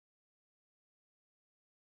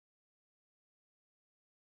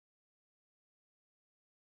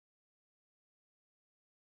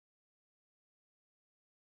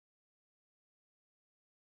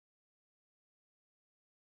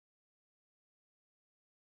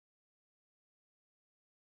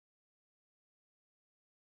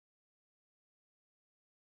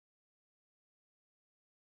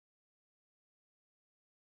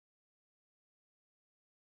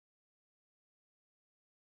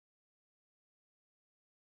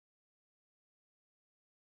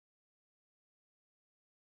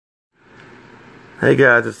Hey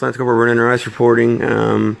guys, it's LcplBrandon Rice reporting.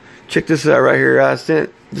 Check this out right here. I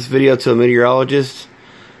sent this video to a meteorologist,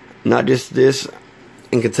 not just this,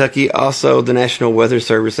 in Kentucky, also the National Weather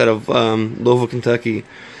Service out of Louisville, Kentucky.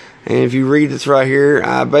 And if you read this right here,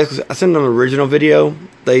 I sent them an original video.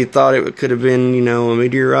 They thought it could have been, a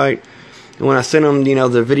meteorite. And when I sent them,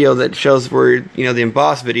 the video that shows where, the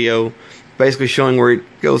embossed video, basically showing where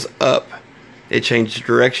it goes up, it changed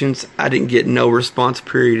directions. I didn't get no response,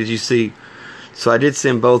 period, as you see. So I did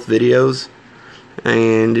send both videos,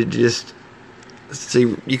 and it just,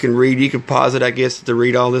 see, you can read, you can pause it, I guess, to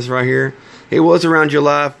read all this right here. It was around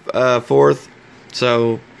July 4th,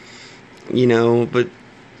 so, but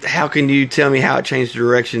how can you tell me how it changed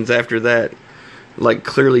directions after that? Like,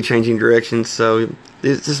 clearly changing directions. So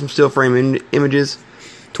this is some still frame images.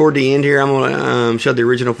 Toward the end here, I'm going to show the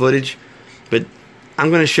original footage, but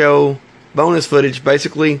I'm going to show bonus footage.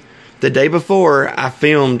 Basically, the day before, I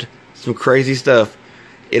filmed some crazy stuff.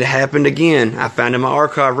 It happened again. I found it in my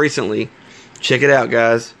archive recently. Check it out,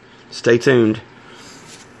 guys. Stay tuned.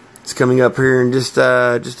 It's coming up here in just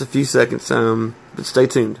a few seconds. But stay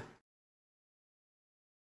tuned.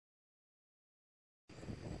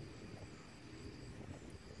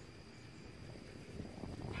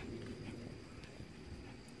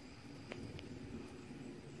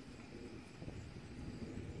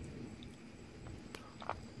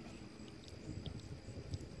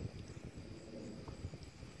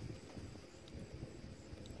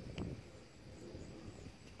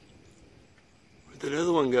 Where'd the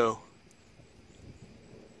other one go?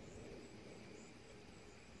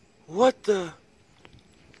 What the?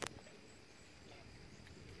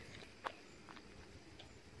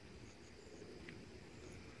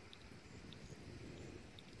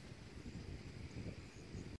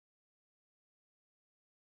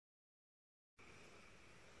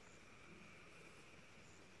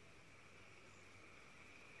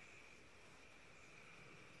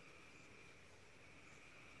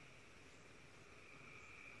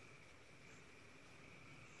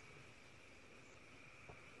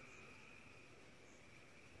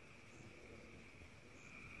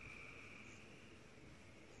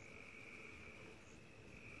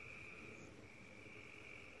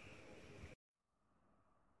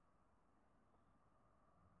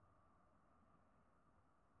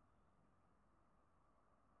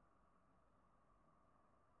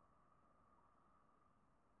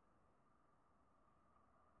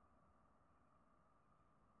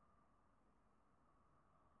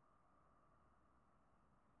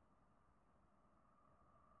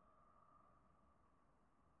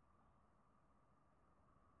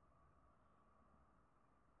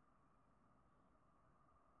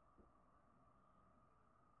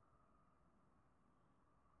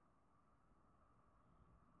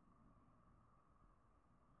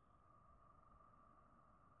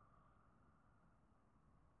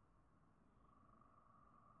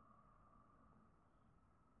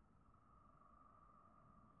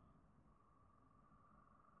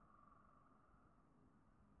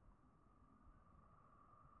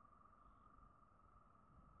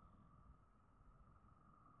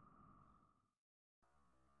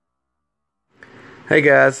 Hey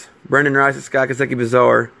guys, Brandon Rice at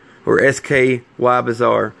sKybizzare, or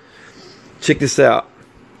sKybizzare. Check this out.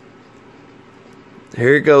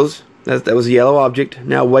 Here it goes. That was a yellow object.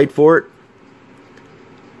 Now wait for it.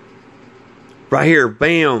 Right here,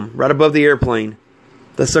 bam, right above the airplane.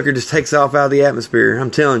 That sucker just takes off out of the atmosphere.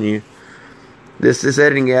 I'm telling you. This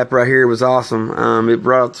editing app right here was awesome. It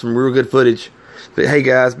brought out some real good footage. But hey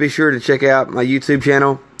guys, be sure to check out my YouTube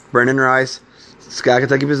channel, Brandon Rice,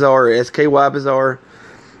 sKybizzare, or sKybizzare.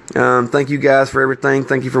 Thank you guys for everything.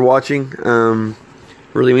 Thank you for watching.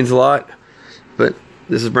 Really means a lot. But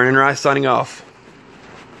this is Brandon Rice signing off.